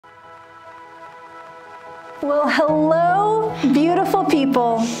Well, hello, beautiful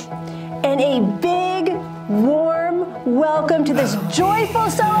people, and a big, warm welcome to this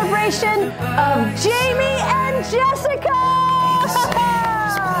joyful celebration of Jamie and Jessica!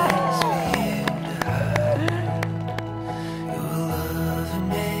 Your love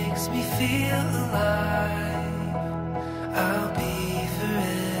makes me feel alive. I'll be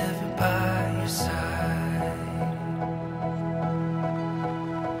forever by your side.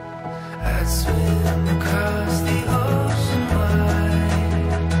 I'd swim across the ocean wide.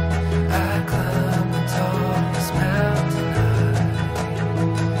 I'd climb the tallest mountain high.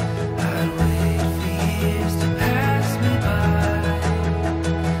 I'd wait for years to pass me by.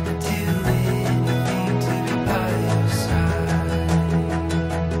 I'd do anything to be by your side. I'll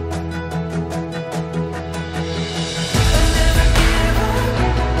never give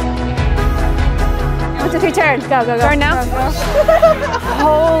up. 1, 2, 3, turn. Go, go, go. Turn now. Go, go.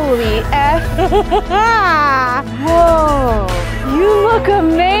 Holy F. Whoa. You look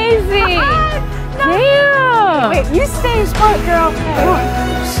amazing. Damn. Wait, you stay smart, girl.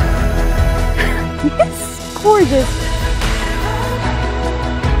 Yes, gorgeous.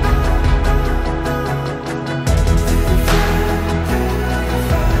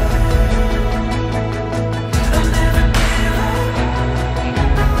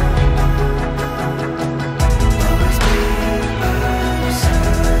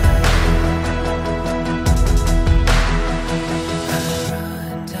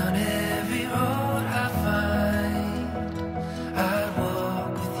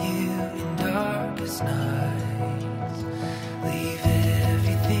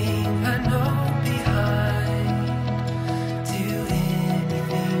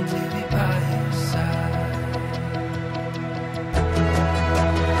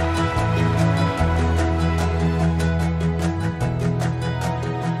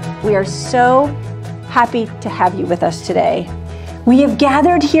 We are so happy to have you with us today. We have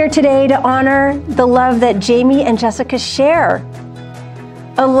gathered here today to honor the love that Jamie and Jessica share.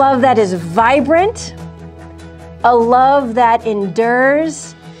 A love that is vibrant, a love that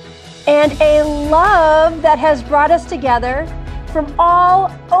endures, and a love that has brought us together from all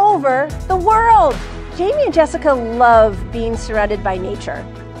over the world. Jamie and Jessica love being surrounded by nature.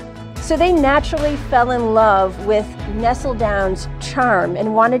 So they naturally fell in love with Nestldown's charm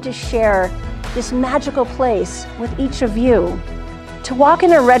and wanted to share this magical place with each of you. To walk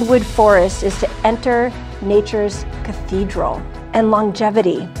in a redwood forest is to enter nature's cathedral and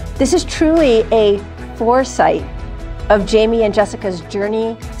longevity. This is truly a foresight of Jamie and Jessica's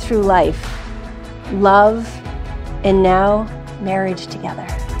journey through life, love, and now marriage together.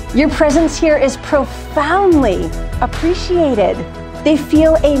 Your presence here is profoundly appreciated. They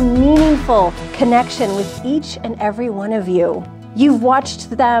feel a meaningful connection with each and every one of you. You've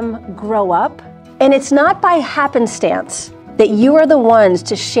watched them grow up, and it's not by happenstance that you are the ones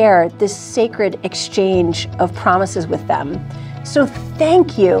to share this sacred exchange of promises with them. So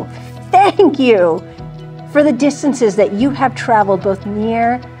thank you for the distances that you have traveled both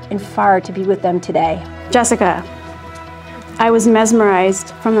near and far to be with them today. Jessica, I was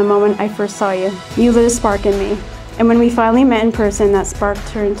mesmerized from the moment I first saw you. You lit a spark in me. And when we finally met in person, that spark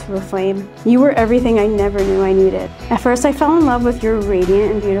turned to a flame. You were everything I never knew I needed. At first, I fell in love with your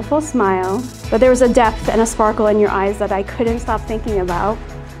radiant and beautiful smile, but there was a depth and a sparkle in your eyes that I couldn't stop thinking about.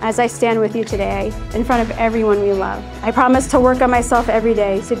 As I stand with you today, in front of everyone we love, I promise to work on myself every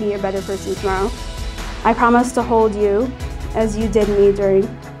day to be a better person tomorrow. I promise to hold you as you did me during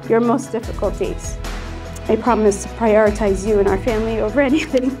your most difficult days. I promise to prioritize you and our family over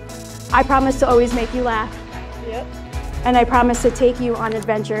anything. I promise to always make you laugh. Yep. And I promise to take you on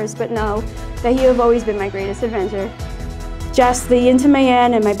adventures, but know that you have always been my greatest adventure. Jess, the yin to my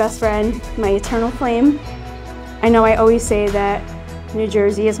yang and my best friend, my eternal flame. I know I always say that New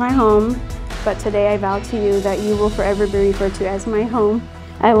Jersey is my home, but today I vow to you that you will forever be referred to as my home.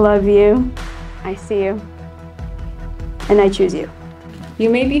 I love you, I see you, and I choose you.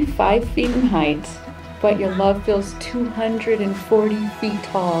 You may be 5 feet in height, but your love feels 240 feet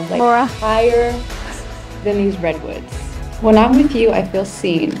tall, like Laura. Higher than these redwoods. When I'm with you, I feel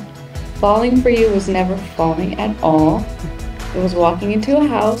seen. Falling for you was never falling at all. It was walking into a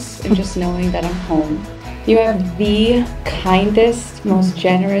house and just knowing that I'm home. You have the kindest, most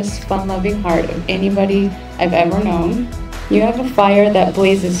generous, fun-loving heart of anybody I've ever known. You have a fire that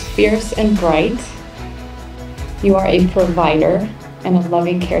blazes fierce and bright. You are a provider and a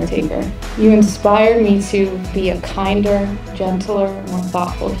loving caretaker. You inspire me to be a kinder, gentler, more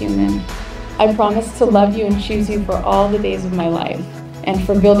thoughtful human. I promise to love you and choose you for all the days of my life. and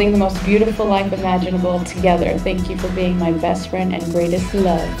for building the most beautiful life imaginable together. Thank you for being my best friend and greatest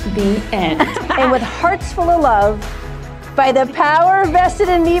love. The end. And with hearts full of love, by the power vested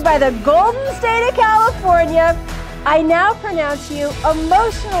in me by the golden state of California, I now pronounce you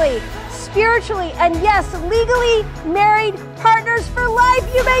emotionally, spiritually, and yes, legally married partners for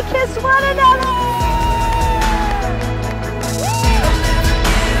life. You may kiss one another.